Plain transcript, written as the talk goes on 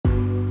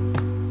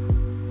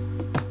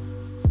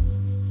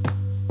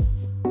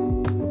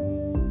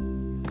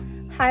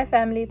Hi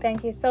family,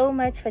 thank you so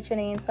much for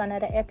tuning in to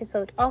another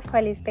episode of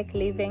Holistic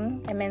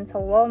Living, a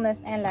mental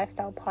wellness and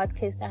lifestyle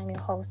podcast. I'm your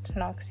host,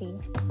 Noxie.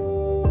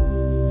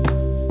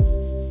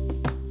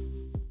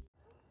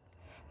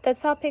 The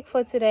topic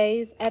for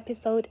today's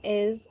episode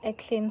is a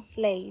clean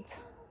slate.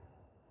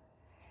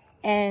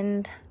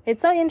 And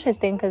it's so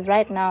interesting because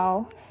right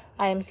now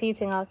I am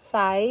sitting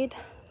outside.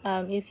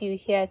 If you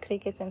hear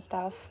crickets and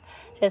stuff,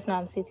 just know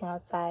I'm sitting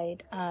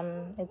outside.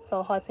 It's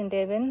so hot in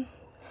Devon.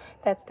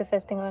 That's the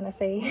first thing I want to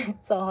say.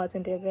 It's so hot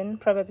in Devon,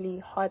 probably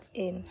hot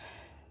in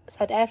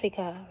South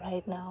Africa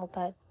right now.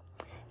 But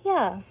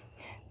yeah,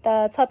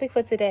 the topic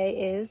for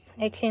today is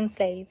a clean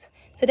slate.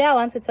 Today I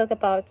want to talk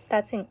about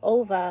starting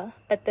over,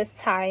 but this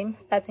time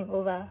starting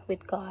over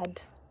with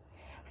God.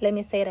 Let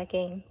me say it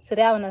again.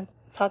 Today I want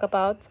to talk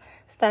about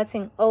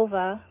starting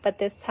over, but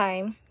this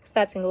time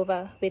starting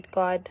over with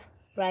God,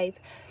 right?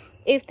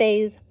 If there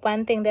is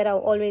one thing that I'll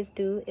always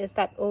do is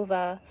start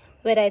over,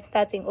 whether it's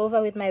starting over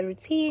with my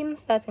routine,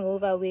 starting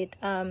over with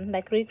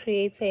like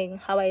recreating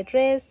how I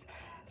dress,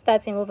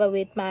 starting over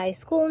with my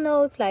school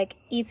notes, like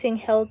eating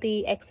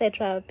healthy,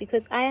 etc.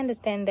 Because I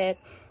understand that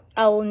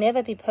I will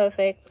never be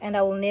perfect and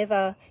I will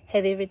never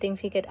have everything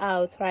figured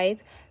out,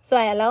 right? So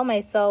I allow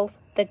myself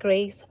the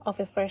grace of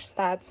a fresh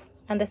start,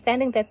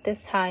 understanding that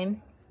this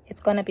time it's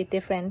going to be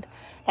different.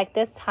 Like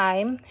this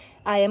time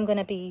I am going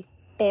to be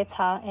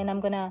better and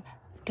I'm going to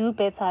do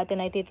better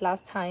than I did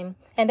last time.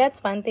 And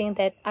that's one thing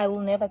that I will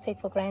never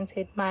take for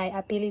granted, my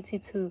ability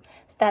to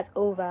start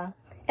over.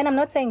 And I'm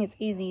not saying it's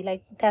easy.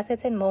 Like there are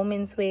certain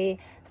moments where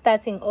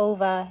starting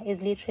over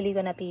is literally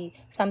going to be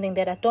something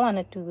that I don't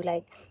want to do.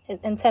 Like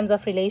in terms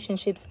of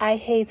relationships, I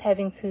hate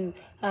having to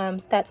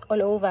start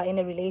all over in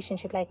a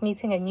relationship, like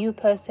meeting a new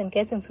person,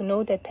 getting to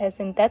know that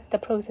person. That's the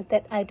process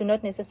that I do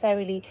not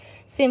necessarily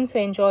seem to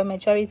enjoy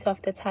majority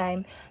of the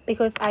time,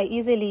 because I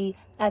easily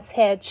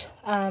attach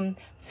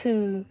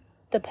to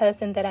the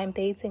person that I'm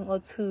dating or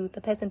to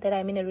the person that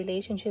I'm in a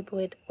relationship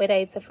with, whether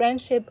it's a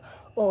friendship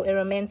or a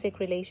romantic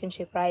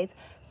relationship, right?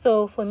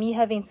 So for me,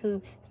 having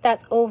to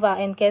start over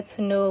and get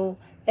to know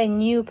a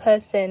new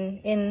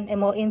person in a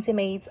more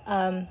intimate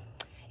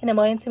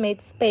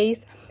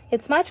space,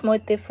 it's much more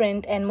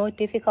different and more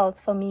difficult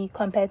for me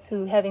compared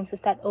to having to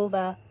start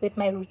over with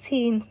my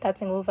routine,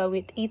 starting over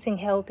with eating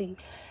healthy,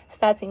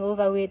 starting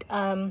over with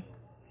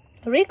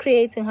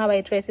recreating how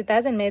I dress. It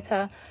doesn't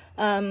matter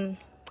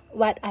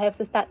what I have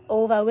to start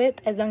over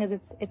with, as long as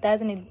it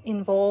doesn't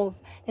involve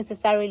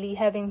necessarily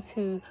having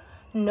to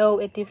know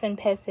a different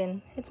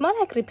person. It's more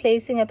like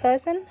replacing a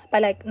person,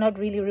 but like not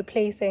really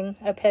replacing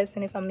a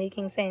person, if I'm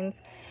making sense,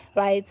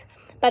 right?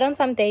 But on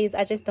some days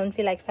I just don't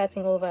feel like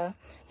starting over.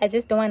 I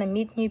just don't want to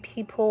meet new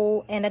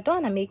people and I don't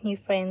want to make new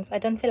friends. I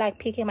don't feel like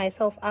picking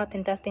myself up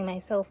and dusting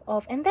myself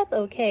off, and that's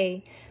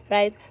okay,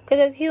 right? Because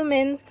as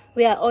humans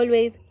we are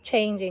always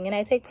changing, and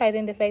I take pride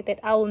in the fact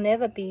that I will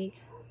never be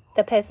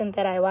the person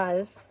that I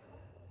was.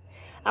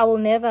 I will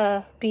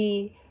never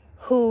be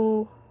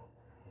who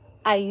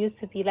I used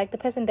to be. Like the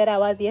person that I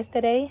was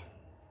yesterday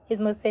is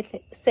most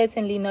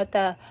certainly not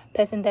the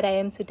person that I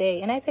am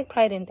today. And I take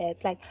pride in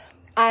that. Like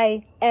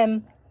I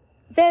am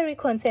very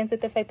content with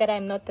the fact that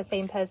I'm not the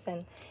same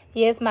person.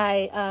 Yes,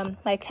 my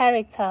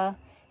character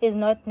is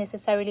not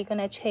necessarily going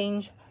to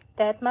change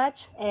that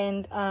much.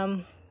 And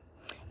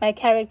my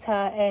character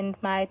and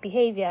my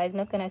behavior is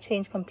not going to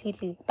change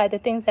completely. But the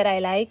things that I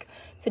like,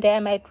 today I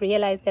might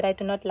realize that I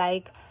do not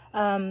like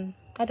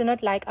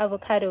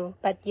avocado,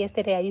 but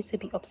yesterday I used to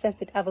be obsessed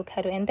with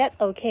avocado, and that's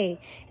okay.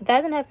 It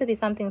doesn't have to be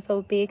something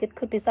so big. It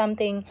could be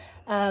something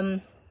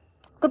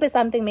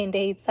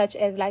mundane, such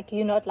as like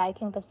you not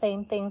liking the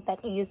same things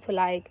that you used to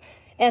like.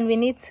 And we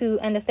need to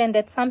understand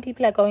that some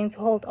people are going to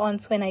hold on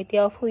to an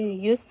idea of who you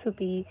used to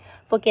be,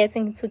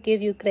 forgetting to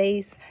give you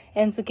grace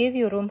and to give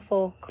you room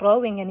for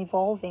growing and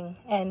evolving.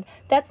 And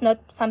that's not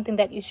something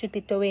that you should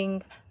be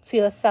doing to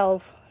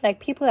yourself. Like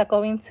people are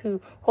going to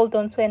hold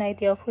on to an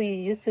idea of who you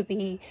used to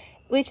be,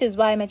 which is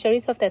why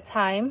majority of the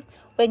time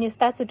when you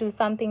start to do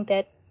something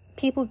that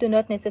people do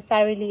not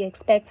necessarily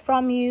expect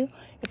from you,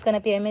 it's going to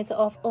be a matter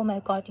of, oh my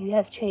God, you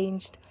have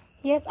changed.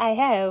 Yes, I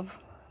have.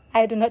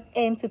 I do not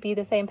aim to be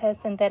the same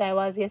person that I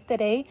was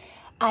yesterday.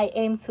 I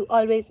aim to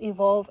always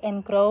evolve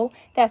and grow.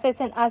 There are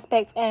certain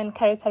aspects and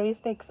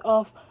characteristics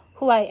of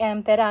who I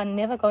am that are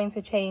never going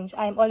to change.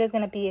 I'm always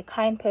going to be a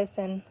kind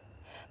person.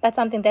 But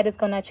something that is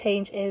going to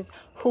change is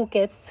who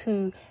gets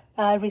to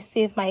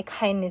receive my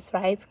kindness,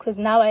 right? Because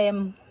now I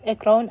am a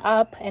grown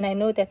up and I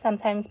know that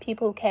sometimes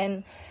people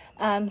can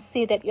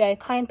see that you're a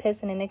kind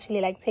person and actually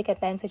like take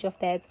advantage of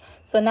that.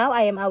 So now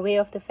I am aware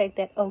of the fact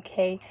that,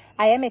 okay,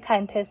 I am a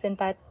kind person,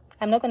 but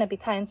I'm not going to be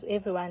kind to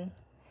everyone.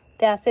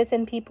 There are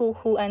certain people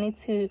who I need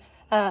to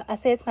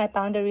assert my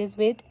boundaries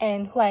with,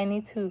 and who I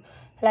need to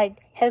like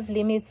have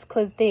limits,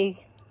 because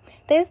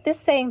there's this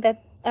saying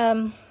that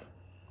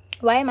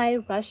why am I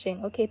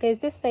rushing? Okay, there's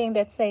this saying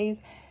that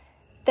says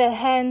the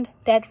hand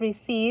that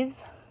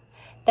receives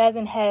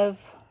doesn't have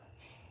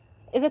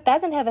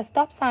a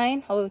stop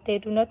sign, or they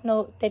do not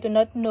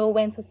know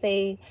when to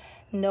say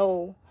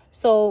no.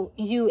 So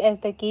you as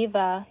the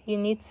giver, you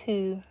need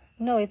to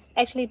No, it's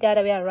actually the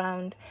other way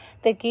around.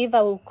 The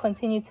giver will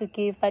continue to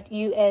give, but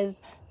you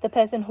as the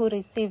person who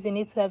receives, you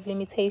need to have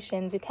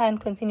limitations. You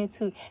can't continue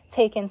to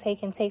take and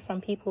take and take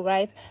from people,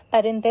 right?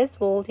 But in this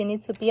world, you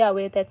need to be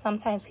aware that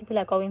sometimes people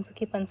are going to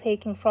keep on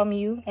taking from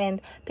you, and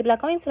people are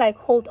going to like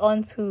hold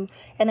on to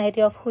an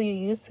idea of who you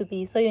used to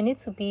be. So you need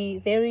to be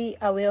very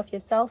aware of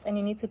yourself, and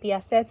you need to be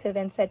assertive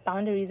and set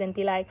boundaries and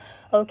be like,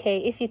 okay,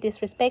 if you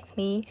disrespect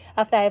me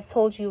after I've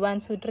told you 1,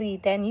 2,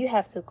 3, then you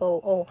have to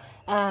go. Or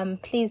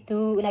please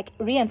do, like,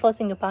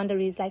 reinforcing your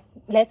boundaries, like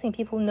letting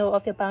people know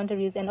of your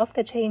boundaries and of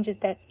the changes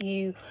that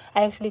you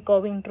are actually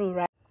going through,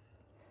 right?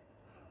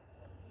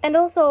 And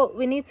also,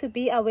 we need to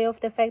be aware of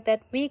the fact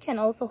that we can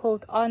also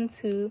hold on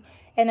to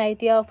an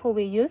idea of who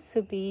we used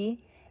to be,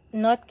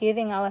 not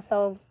giving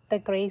ourselves the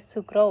grace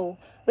to grow,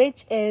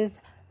 which is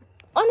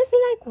honestly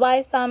like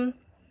why some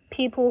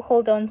people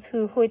hold on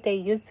to who they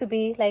used to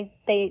be. Like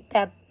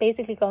they're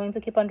basically going to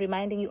keep on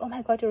reminding you, oh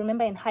my God, you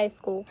remember in high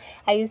school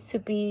I used to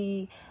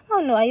be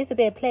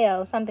a player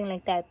or something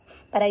like that,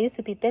 but I used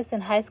to be this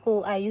in high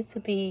school. I used to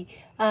be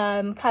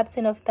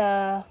captain of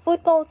the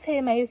football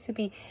team. I used to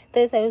be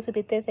this, I used to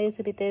be this, I used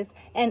to be this.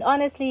 And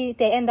honestly,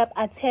 they end up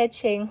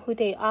attaching who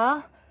they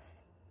are,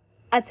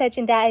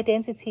 attaching their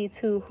identity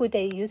to who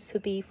they used to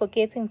be,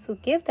 forgetting to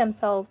give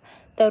themselves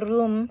the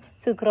room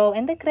to grow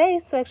and the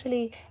grace to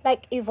actually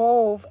like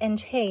evolve and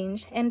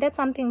change. And that's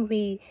something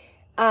we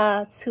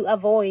are to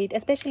avoid,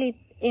 especially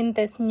in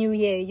this new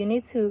year. You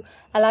need to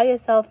allow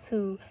yourself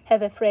to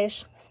have a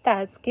fresh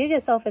start. Give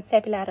yourself a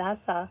tabula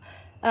rasa,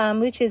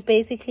 which is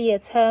basically a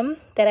term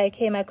that I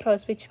came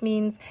across, which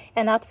means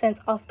an absence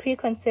of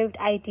preconceived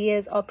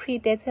ideas or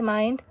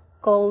predetermined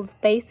goals,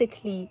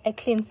 basically a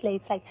clean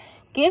slate. Like,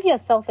 give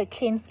yourself a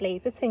clean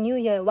slate. It's a new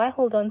year. Why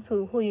hold on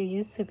to who you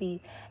used to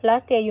be?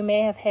 Last year you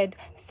may have had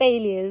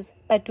failures,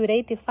 but do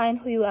they define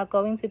who you are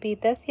going to be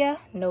this year?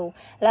 No.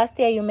 Last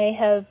year you may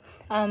have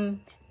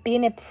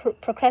been a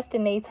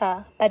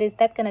procrastinator, but is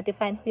that going to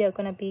define who you're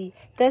going to be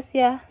this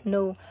year?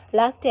 No.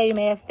 Last year you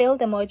may have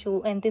failed a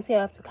module, and this year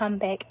you have to come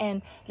back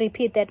and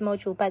repeat that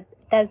module, but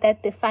does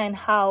that define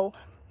how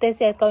this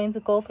year is going to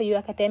go for you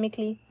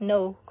academically?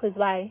 No. Because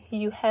why?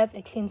 You have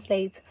a clean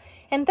slate.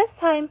 And this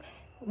time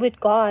with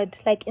God,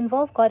 like,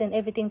 involve God in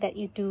everything that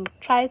you do.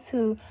 Try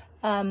to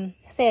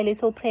say a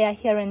little prayer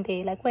here and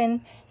there. Like,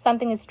 when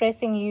something is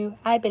stressing you,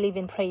 I believe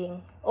in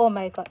praying. Oh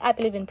my God, I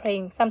believe in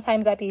praying.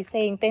 Sometimes I be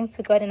saying things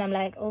to God and I'm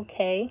like,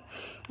 okay,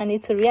 I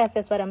need to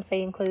reassess what I'm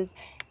saying, because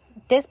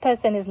this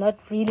person is not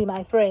really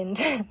my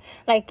friend.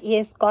 Like,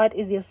 yes, God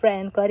is your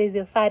friend, God is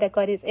your father,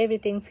 God is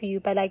everything to you,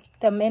 but like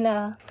the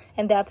manner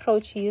and the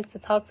approach you use to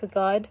talk to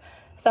God,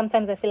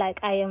 sometimes I feel like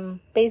I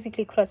am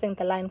basically crossing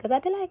the line, because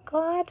I'd be like,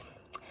 God,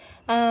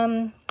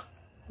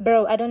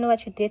 bro, I don't know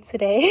what you did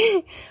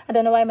today. I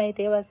don't know why my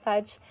day was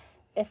such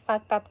a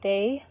fucked up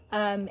day,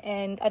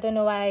 and I don't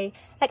know why,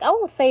 like, I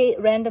will say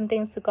random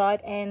things to God,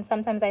 and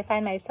sometimes I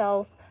find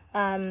myself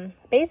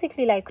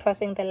basically like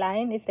crossing the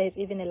line, if there's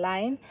even a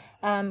line.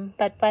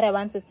 But what I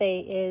want to say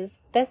is,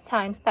 this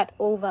time start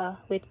over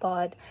with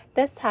God.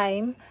 This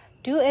time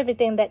do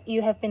everything that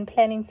you have been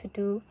planning to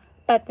do,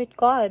 but with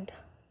God.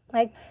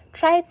 Like,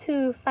 try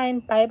to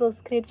find Bible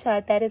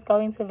scripture that is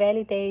going to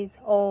validate,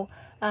 or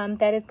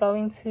that is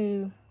going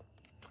to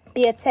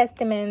be a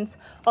testament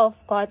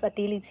of God's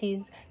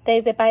abilities.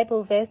 There's a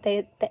Bible verse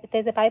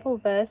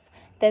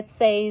that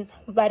says,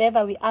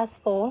 whatever we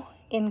ask for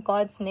in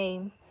God's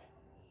name,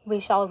 we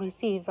shall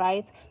receive,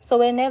 right? So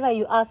whenever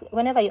you're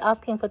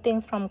asking for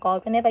things from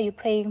God, whenever you're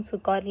praying to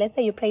God, let's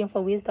say you're praying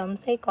for wisdom,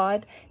 say,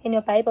 God, in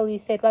your Bible you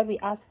said, what we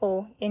ask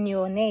for in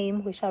your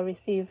name we shall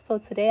receive. So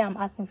today I'm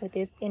asking for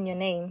this in your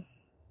name.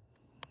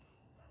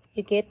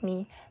 You get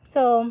me?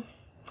 So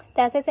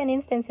there are certain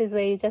instances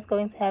where you're just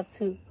going to have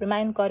to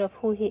remind God of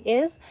who He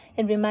is,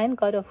 and remind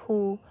God of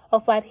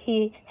what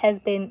He has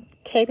been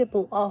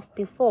capable of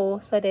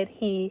before, so that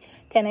He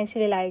can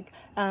actually like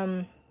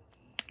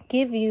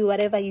give you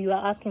whatever you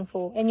are asking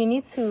for. And you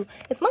need to,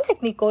 it's more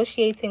like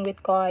negotiating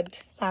with God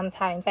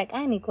sometimes. Like,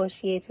 I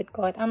negotiate with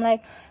God. I'm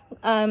like,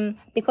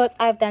 because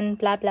I've done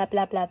blah blah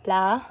blah blah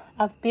blah,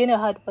 I've been a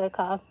hard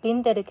worker, I've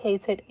been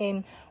dedicated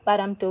in what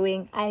I'm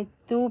doing, I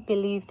do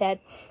believe that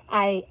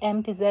I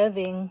am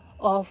deserving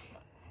of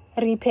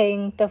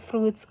reaping the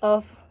fruits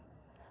of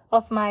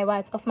my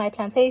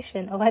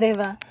plantation or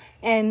whatever.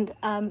 And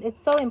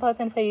it's so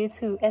important for you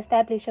to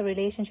establish a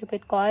relationship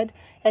with God.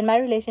 And my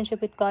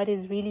relationship with God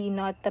is really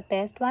not the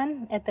best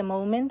one at the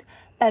moment,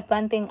 but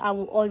one thing I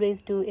will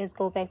always do is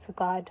go back to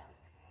God.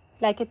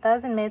 Like, it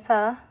doesn't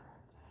matter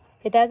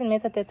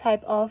the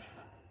type of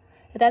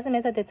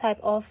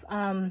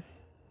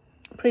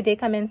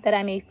predicaments that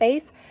I may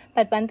face,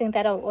 but one thing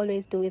that I'll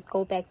always do is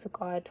go back to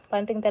God.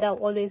 One thing that I'll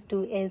always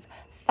do is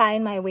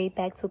find my way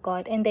back to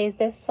God. And there's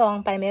this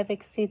song by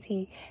Maverick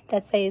City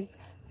that says,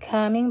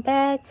 coming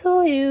back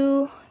to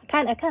you.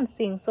 I can't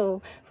sing,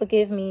 so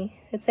forgive me.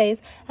 It says,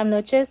 I'm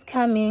not just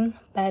coming,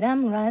 but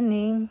I'm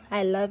running.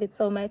 I love it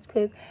so much,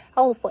 because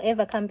I will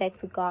forever come back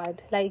to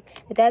God. Like,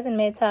 it doesn't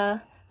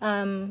matter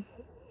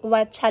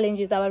what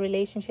challenges our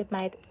relationship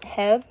might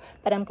have,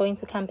 but I'm going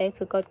to come back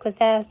to God, because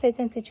there are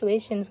certain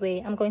situations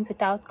where I'm going to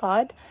doubt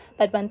God,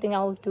 but one thing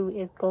I'll do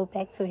is go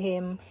back to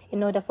Him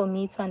in order for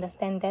me to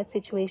understand that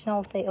situation.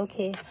 I'll say,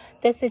 okay,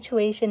 this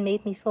situation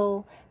made me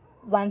feel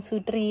 1,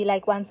 2, 3,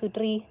 like 1, 2,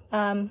 3.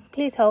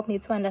 Please help me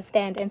to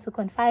understand and to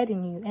confide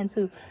in you and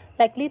to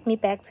like lead me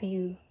back to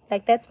you.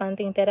 Like, that's one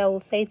thing that I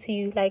will say to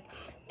you, like,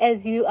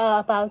 as you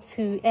are about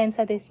to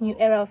enter this new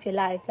era of your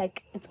life.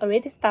 Like, it's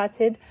already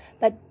started,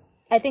 but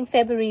I think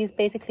February is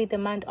basically the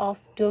month of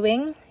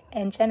doing,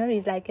 and January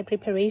is like a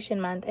preparation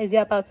month. As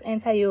you're about to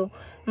enter your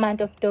month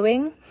of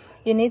doing,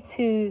 you need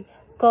to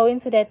go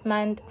into that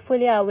month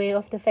fully aware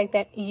of the fact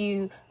that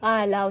you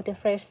are allowed a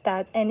fresh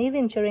start. And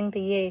even during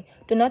the year,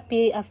 do not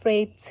be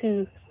afraid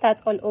to start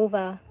all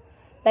over.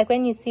 Like,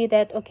 when you see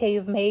that, okay,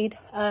 you've made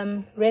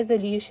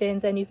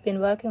resolutions and you've been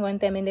working on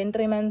them, and then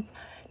 3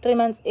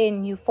 months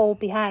in, you fall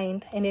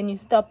behind, and then you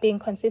stop being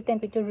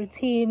consistent with your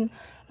routine.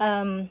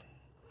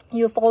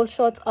 You fall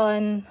short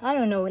on, I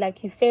don't know,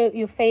 like you fail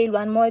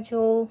one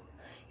module,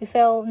 you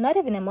fail not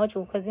even a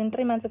module, because in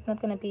 3 months it's not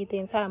going to be the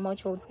entire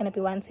module, it's going to be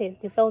one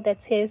test. You fail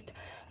that test,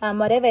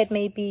 whatever it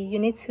may be, you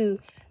need to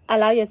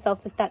allow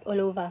yourself to start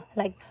all over.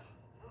 Like,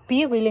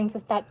 be willing to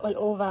start all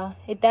over.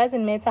 It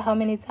doesn't matter how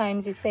many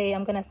times you say,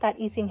 I'm going to start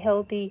eating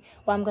healthy,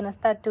 or I'm going to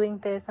start doing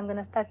this, I'm going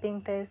to start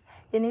doing this.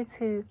 You need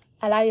to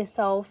allow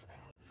yourself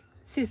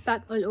to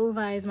start all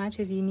over as much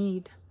as you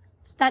need.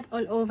 Start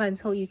all over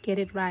until you get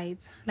it right.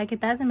 Like,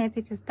 it doesn't matter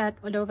if you start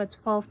all over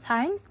 12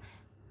 times.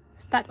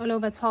 Start all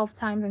over 12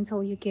 times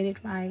until you get it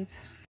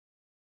right.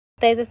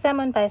 There's a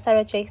sermon by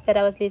Sarah Jakes that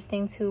I was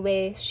listening to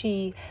where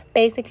she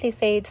basically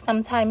said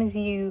sometimes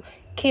you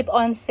keep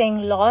on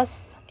seeing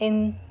loss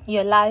in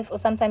your life, or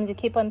sometimes you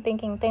keep on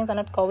thinking things are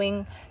not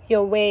going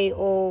your way,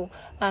 or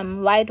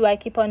why do I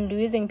keep on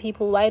losing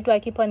people? Why do I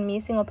keep on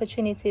missing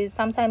opportunities?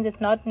 Sometimes it's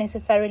not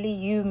necessarily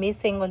you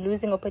missing or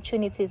losing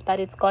opportunities,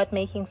 but it's God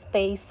making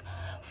space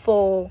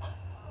for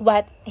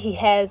what He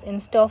has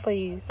in store for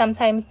you.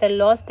 Sometimes the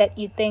loss that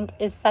you think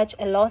is such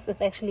a loss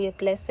is actually a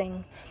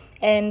blessing.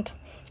 And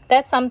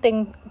that's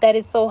something that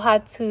is so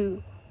hard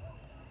to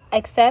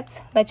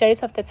accept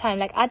majority of the time.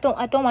 Like, I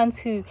don't want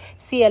to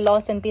see a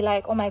loss and be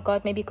like, oh my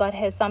God, maybe God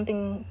has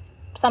something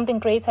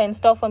greater in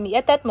store for me.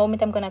 At that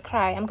moment, I'm gonna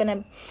cry. I'm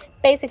gonna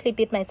basically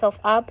beat myself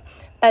up.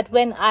 But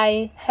when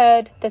I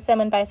heard the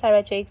sermon by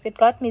Sarah Jakes, it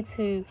got me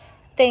to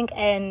think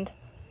and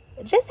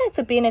just had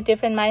to be in a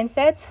different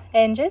mindset,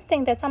 and just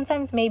think that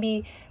sometimes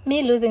maybe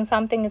me losing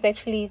something is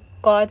actually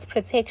God's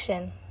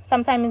protection.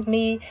 Sometimes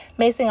me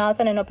missing out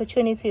on an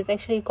opportunity is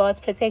actually God's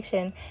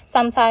protection.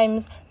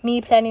 Sometimes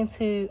me planning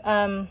to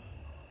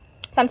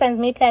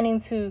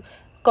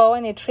go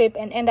on a trip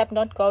and end up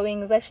not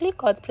going is actually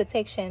God's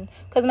protection.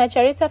 Because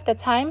majority of the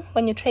time,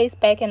 when you trace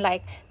back and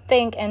like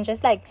think and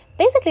just like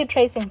basically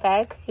tracing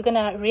back, you're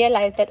gonna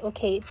realize that,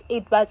 okay,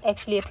 it was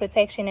actually a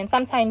protection. And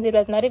sometimes it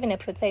was not even a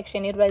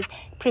protection, it was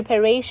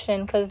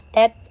preparation, because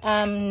that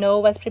no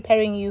was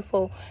preparing you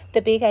for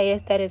the bigger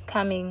yes that is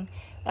coming.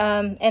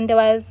 And there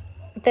was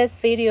this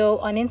video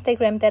on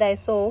Instagram that I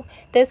saw.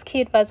 This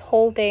kid was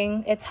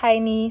holding a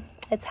tiny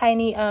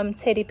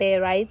teddy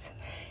bear, right?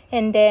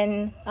 And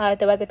then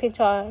there was a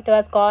picture, there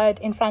was God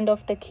in front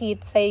of the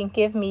kid saying,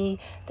 give me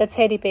the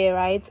teddy bear,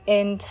 right?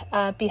 And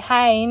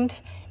behind,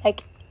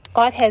 like,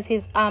 God has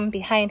His arm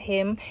behind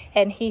him,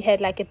 and he had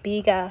like a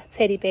bigger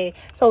teddy bear.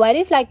 So what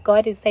if like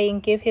God is saying,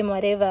 give him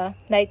whatever,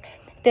 like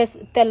this,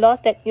 the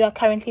loss that you are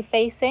currently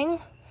facing,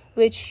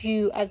 which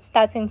you are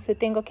starting to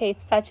think, okay,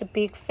 it's such a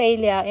big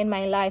failure in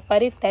my life.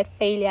 What if that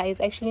failure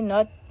is actually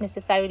not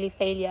necessarily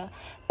failure,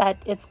 but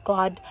it's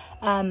God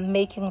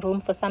making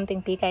room for something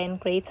bigger and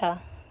greater?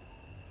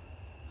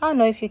 I don't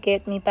know if you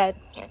get me, but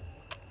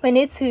we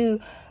need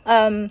to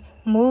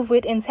move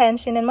with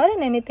intention, and more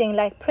than anything,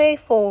 like, pray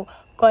for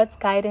God's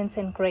guidance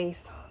and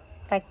grace.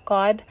 Like,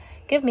 God,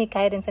 give me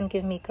guidance and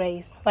give me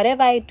grace.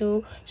 Whatever I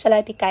do, shall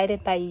I be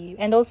guided by you?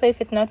 And also, if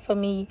it's not for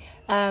me,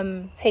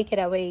 take it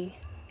away.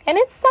 And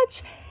it's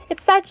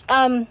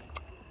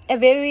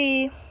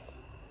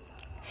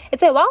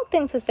a wild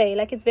thing to say.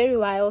 Like, it's very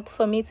wild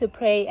for me to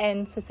pray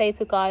and to say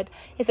to God,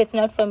 if it's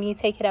not for me,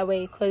 take it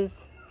away.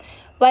 Because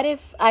what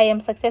if I am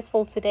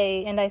successful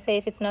today and I say,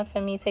 if it's not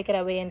for me, take it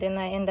away, and then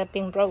I end up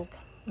being broke?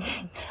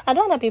 I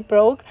don't want to be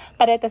broke,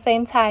 but at the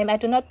same time, I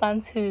do not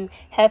want to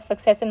have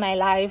success in my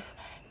life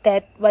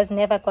that was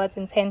never God's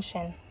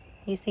intention.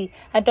 You see,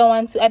 I don't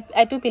want to.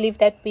 I do believe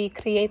that we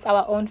create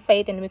our own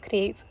fate, and we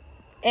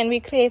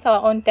create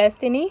our own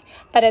destiny.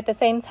 But at the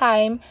same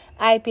time,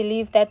 I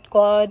believe that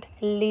God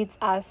leads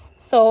us.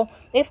 So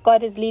if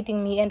God is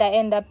leading me and I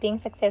end up being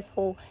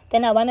successful,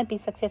 then I want to be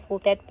successful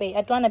that way.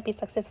 I don't want to be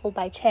successful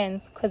by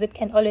chance, because it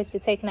can always be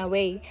taken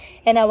away.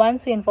 And I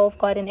want to involve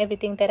God in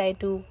everything that I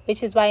do,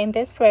 which is why in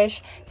this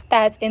fresh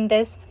start, in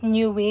this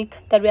new week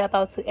that we're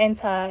about to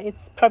enter,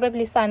 it's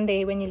probably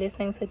Sunday when you're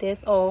listening to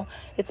this, or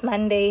it's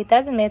Monday. It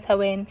doesn't matter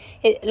when,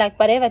 like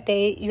whatever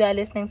day you are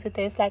listening to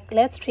this, like,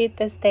 let's treat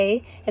this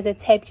day as a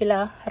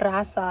tabula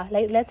rasa.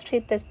 Like, let's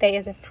treat this day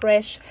as a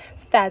fresh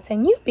start, a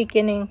new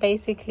beginning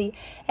basically,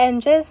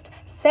 and just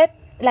sit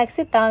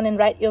down and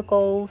write your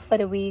goals for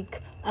the week,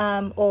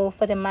 or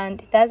for the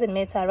month. It doesn't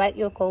matter. Write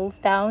your goals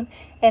down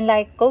and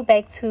like go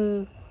back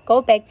to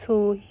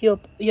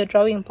your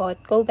drawing board.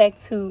 Go back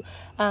to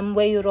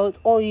where you wrote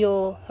all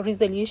your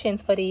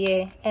resolutions for the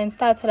year, and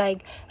start to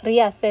like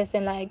reassess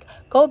and like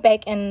go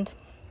back and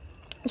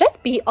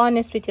just be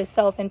honest with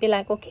yourself and be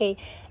like, okay,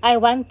 I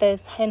want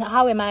this, and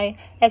how am I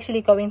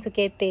actually going to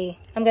get there?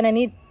 I'm gonna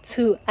need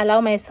to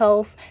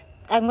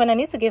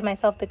give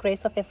myself the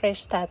grace of a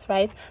fresh start,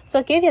 right?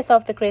 So give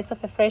yourself the grace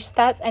of a fresh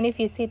start. And if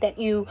you see that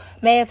you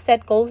may have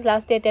set goals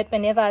last year that were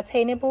never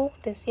attainable,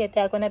 this year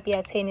they're going to be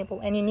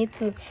attainable. And you need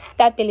to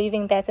start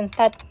believing that and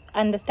start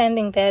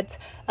understanding that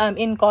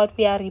in God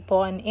we are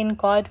reborn. In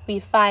God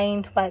we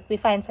find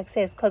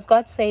success. Because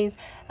God says,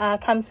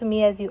 come to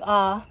me as you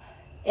are,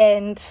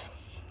 and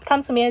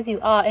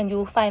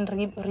you'll find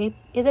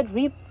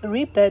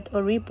rebirth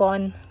or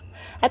reborn?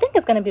 I think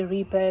it's going to be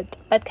rebirth,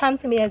 but come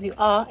to me as you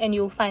are and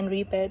you'll find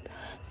rebirth.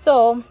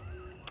 So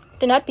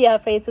do not be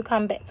afraid to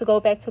go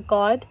back to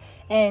God,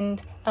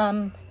 and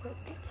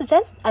so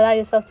just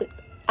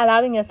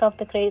allowing yourself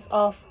the grace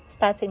of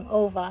starting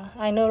over.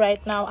 I know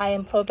right now I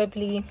am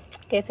probably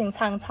getting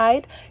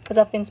tongue-tied because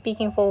I've been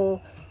speaking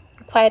for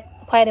quite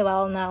a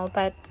while now,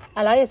 but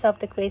allow yourself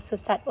the grace to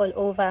start all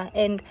over,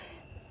 and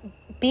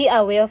be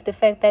aware of the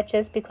fact that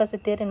just because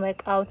it didn't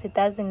work out, it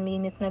doesn't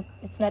mean it's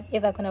not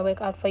ever going to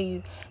work out for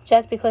you.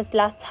 Just because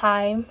last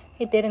time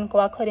it didn't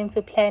go according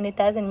to plan, it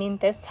doesn't mean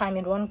this time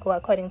it won't go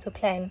according to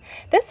plan.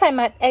 This time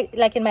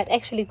it might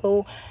actually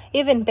go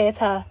even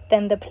better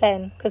than the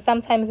plan, because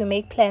sometimes we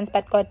make plans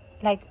but God,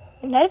 like,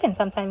 not even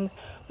sometimes,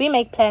 we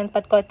make plans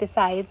but God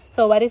decides.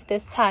 So what if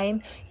this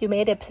time you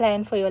made a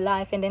plan for your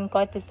life and then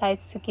God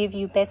decides to give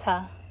you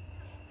better?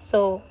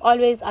 So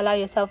always allow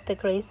yourself the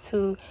grace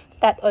to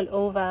start all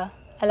over.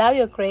 Allow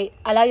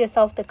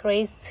yourself the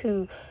grace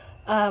to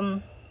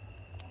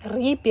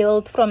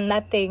rebuild from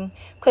nothing.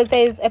 Because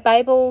there's a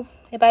Bible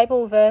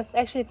verse.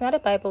 Actually, it's not a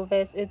Bible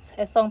verse. It's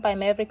a song by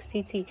Maverick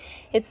City.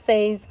 It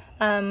says,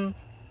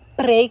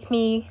 break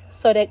me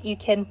so that you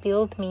can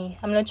build me.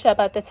 I'm not sure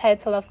about the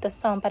title of the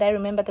song, but I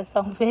remember the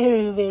song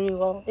very, very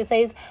well. It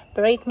says,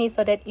 break me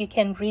so that you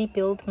can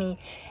rebuild me.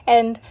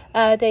 And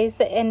there's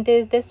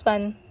this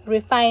one,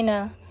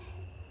 Refiner.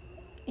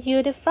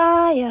 You the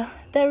fire,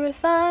 the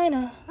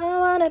refiner, I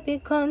wanna be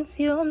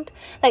consumed.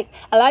 Like,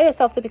 allow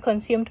yourself to be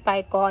consumed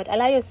by God.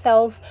 Allow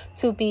yourself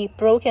to be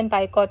broken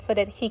by God so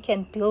that He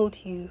can build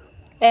you.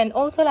 And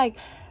also, like,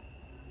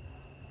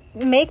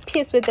 make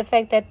peace with the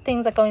fact that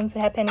things are going to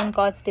happen in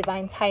God's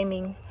divine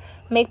timing.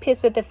 Make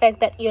peace with the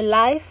fact that your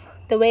life,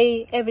 the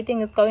way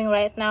everything is going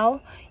right now,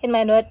 it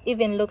might not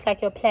even look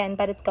like your plan,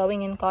 but it's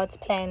going in God's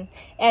plan.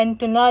 And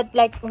do not,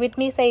 like, with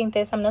me saying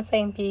this, I'm not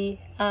saying be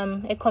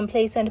a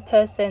complacent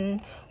person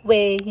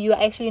where you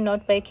are actually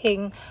not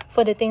working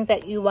for the things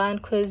that you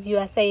want because you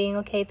are saying,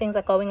 okay, things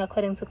are going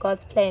according to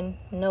God's plan.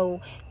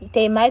 No,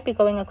 they might be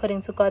going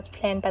according to God's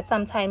plan, but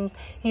sometimes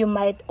you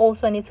might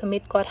also need to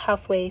meet God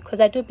halfway,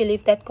 because I do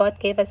believe that God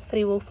gave us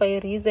free will for a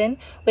reason,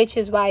 which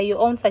is why your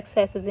own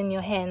success is in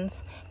your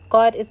hands.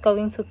 God is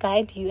going to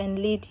guide you and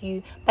lead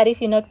you, but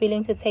if you're not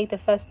willing to take the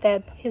first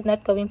step, He's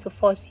not going to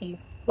force you.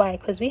 Why?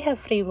 Because we have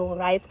free will,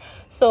 right?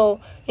 So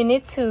you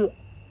need to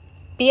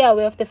be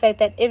aware of the fact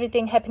that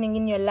everything happening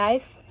in your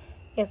life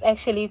is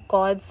actually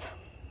God's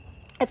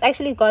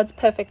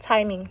perfect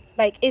timing.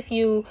 Like, if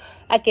you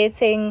are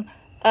getting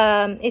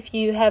if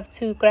you have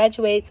to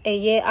graduate a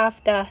year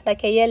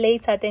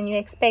later than you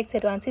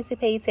expected or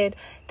anticipated,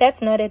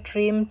 that's not a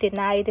dream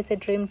denied, it's a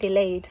dream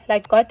delayed.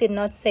 Like, God did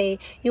not say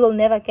you will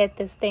never get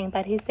this thing,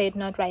 but He said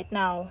not right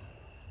now.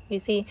 You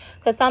see,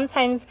 because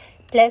sometimes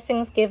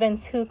blessings given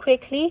too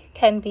quickly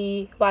can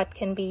be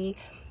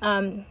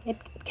an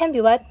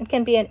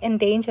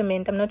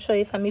endangerment. I'm not sure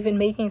if I'm even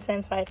making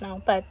sense right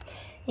now, but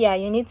yeah,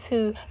 you need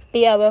to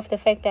be aware of the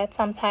fact that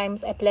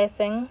sometimes a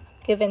blessing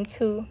given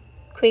too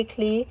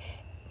quickly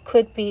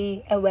could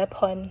be a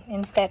weapon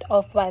instead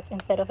of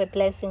a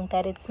blessing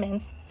that it's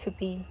meant to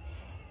be.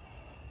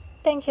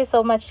 Thank you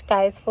so much,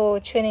 guys, for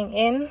tuning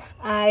in.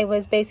 I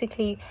was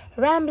basically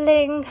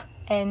rambling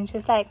and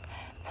just like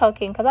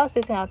talking because I was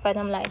sitting outside.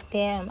 I'm like,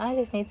 damn, I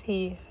just need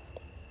to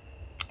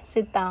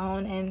sit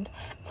down and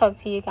talk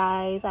to you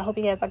guys. I hope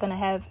you guys are gonna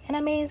have an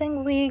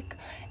amazing week,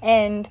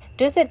 and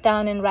do sit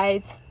down and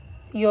write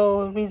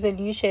your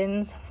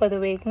resolutions for the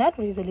week. Not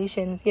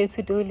resolutions, your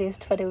to-do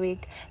list for the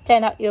week.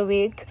 Plan out your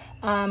week.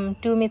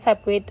 Do meet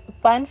up with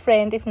one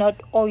friend, if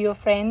not all your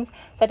friends,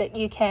 so that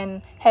you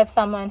can have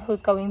someone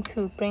who's going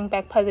to bring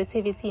back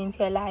positivity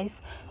into your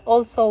life.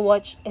 Also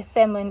watch a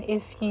sermon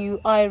if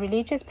you are a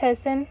religious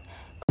person.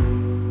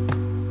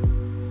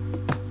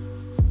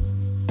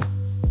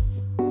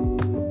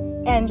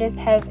 And just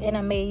have an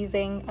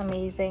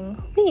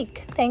amazing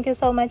week. Thank you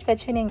so much for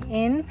tuning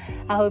in.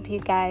 I hope you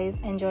guys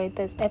enjoyed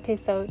this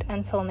episode.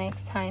 Until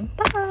next time,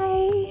 bye.